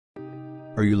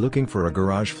Are you looking for a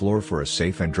garage floor for a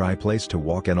safe and dry place to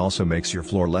walk and also makes your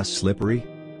floor less slippery?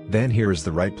 Then here is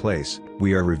the right place.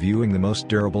 We are reviewing the most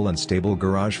durable and stable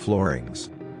garage floorings.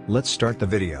 Let's start the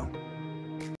video.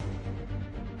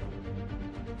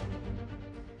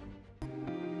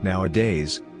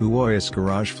 Nowadays, uyoyous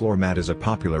garage floor mat is a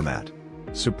popular mat.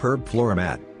 Superb floor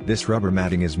mat, this rubber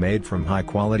matting is made from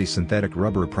high-quality synthetic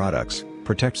rubber products,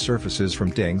 protect surfaces from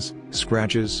dings,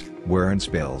 scratches, wear and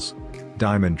spills.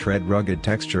 Diamond tread rugged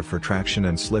texture for traction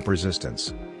and slip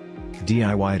resistance.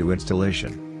 DIY to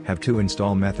installation, have two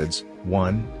install methods,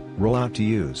 1. Roll out to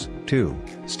use, 2.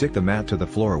 Stick the mat to the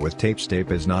floor with tape.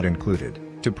 Tape is not included,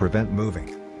 to prevent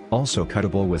moving. Also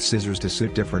cuttable with scissors to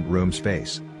suit different room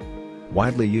space.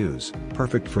 Widely used,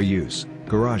 perfect for use,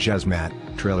 garage as mat,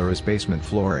 trailer as basement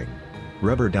flooring.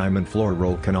 Rubber diamond floor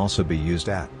roll can also be used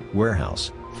at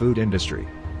warehouse, food industry,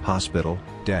 hospital,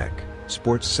 deck,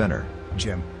 sports center,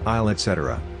 gym, aisle,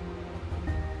 etc.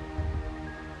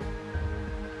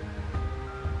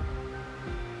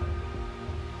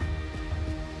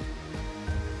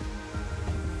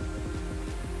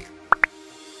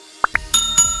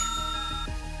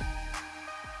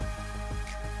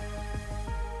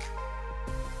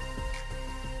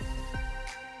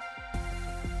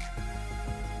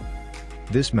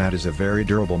 This mat is a very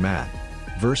durable mat.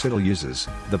 Versatile uses,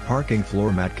 the parking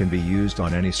floor mat can be used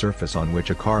on any surface on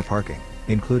which a car parking,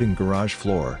 including garage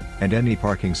floor, and any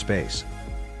parking space.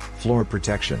 Floor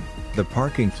protection, the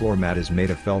parking floor mat is made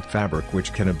of felt fabric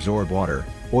which can absorb water,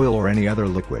 oil or any other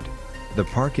liquid. The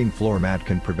parking floor mat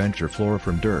can prevent your floor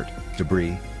from dirt,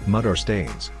 debris, mud or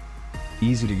stains.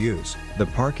 Easy to use, the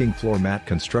parking floor mat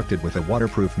constructed with a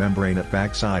waterproof membrane at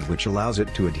backside which allows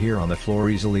it to adhere on the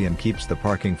floor easily and keeps the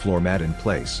parking floor mat in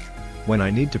place. When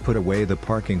I need to put away the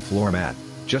parking floor mat,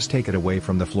 just take it away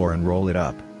from the floor and roll it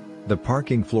up. The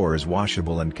parking floor is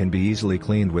washable and can be easily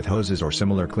cleaned with hoses or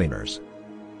similar cleaners.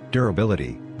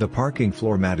 Durability, the parking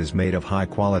floor mat is made of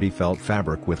high-quality felt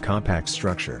fabric with compact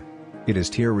structure. It is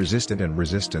tear resistant and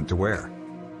resistant to wear.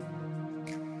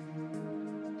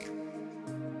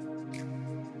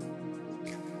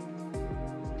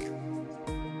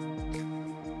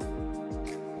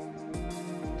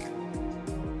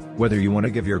 Whether you want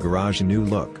to give your garage a new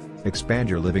look, expand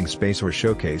your living space or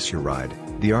showcase your ride,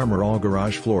 the Armor All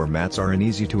garage floor mats are an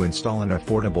easy to install and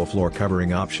affordable floor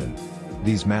covering option.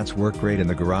 These mats work great in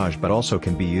the garage but also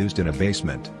can be used in a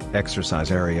basement,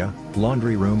 exercise area,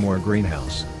 laundry room or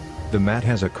greenhouse. The mat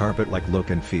has a carpet-like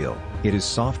look and feel, it is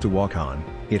soft to walk on,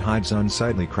 it hides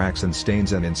unsightly cracks and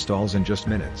stains and installs in just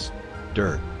minutes.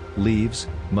 Dirt, leaves,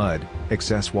 mud,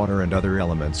 excess water and other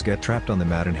elements get trapped on the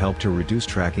mat and help to reduce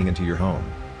tracking into your home.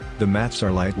 The mats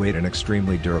are lightweight and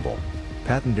extremely durable.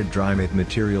 Patented dry-mate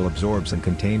material absorbs and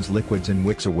contains liquids and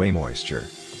wicks away moisture.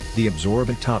 The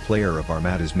absorbent top layer of our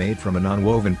mat is made from a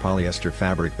non-woven polyester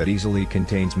fabric that easily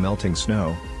contains melting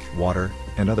snow, water,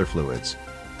 and other fluids.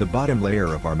 The bottom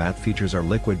layer of our mat features our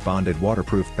liquid-bonded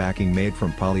waterproof backing made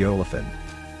from polyolefin.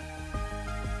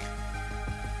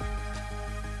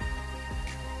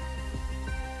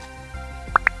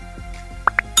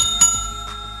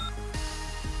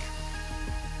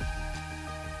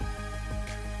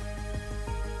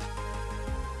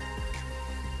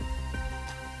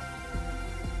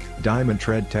 Diamond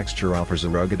tread texture offers a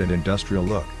rugged and industrial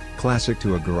look, classic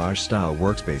to a garage-style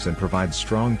workspace and provides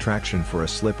strong traction for a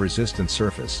slip-resistant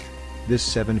surface. This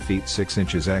 7 feet 6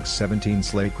 inches x 17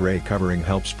 slate gray covering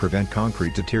helps prevent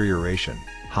concrete deterioration,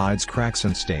 hides cracks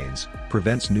and stains,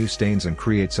 prevents new stains and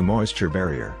creates a moisture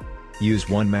barrier. Use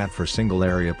one mat for single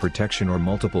area protection or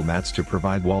multiple mats to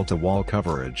provide wall-to-wall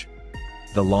coverage.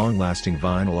 The long-lasting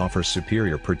vinyl offers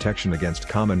superior protection against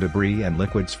common debris and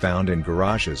liquids found in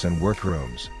garages and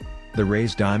workrooms. The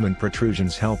raised diamond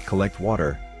protrusions help collect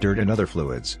water, dirt and other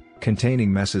fluids,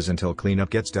 containing messes until cleanup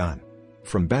gets done.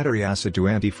 From battery acid to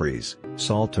antifreeze,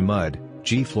 salt to mud,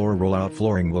 G-Floor rollout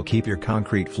flooring will keep your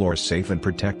concrete floors safe and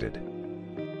protected.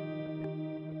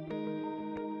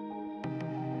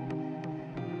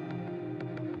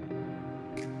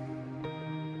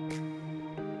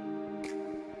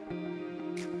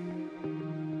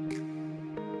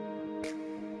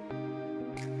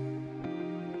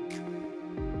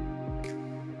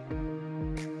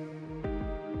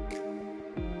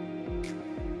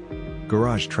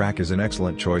 GarageTrac is an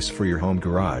excellent choice for your home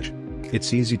garage.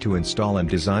 It's easy to install and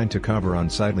designed to cover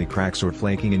unsightly cracks or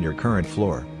flaking in your current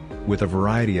floor. With a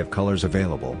variety of colors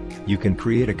available, you can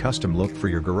create a custom look for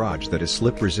your garage that is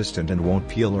slip resistant and won't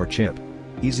peel or chip.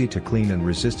 Easy to clean and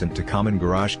resistant to common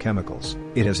garage chemicals,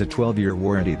 it has a 12-year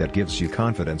warranty that gives you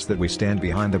confidence that we stand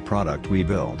behind the product we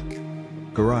build.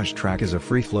 GarageTrac is a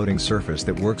free-floating surface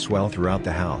that works well throughout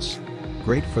the house.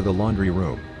 Great for the laundry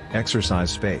room, exercise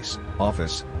space,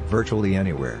 office, virtually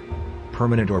anywhere.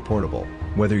 Permanent or portable,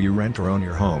 whether you rent or own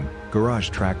your home,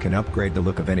 GarageTrac can upgrade the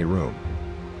look of any room.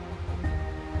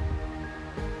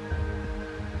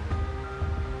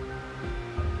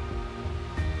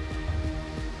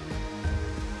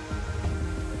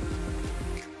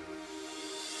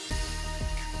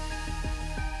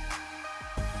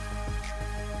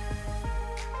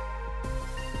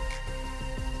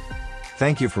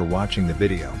 Thank you for watching the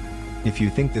video. If you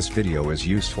think this video is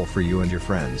useful for you and your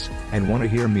friends, and want to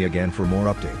hear me again for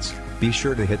more updates, be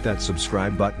sure to hit that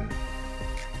subscribe button.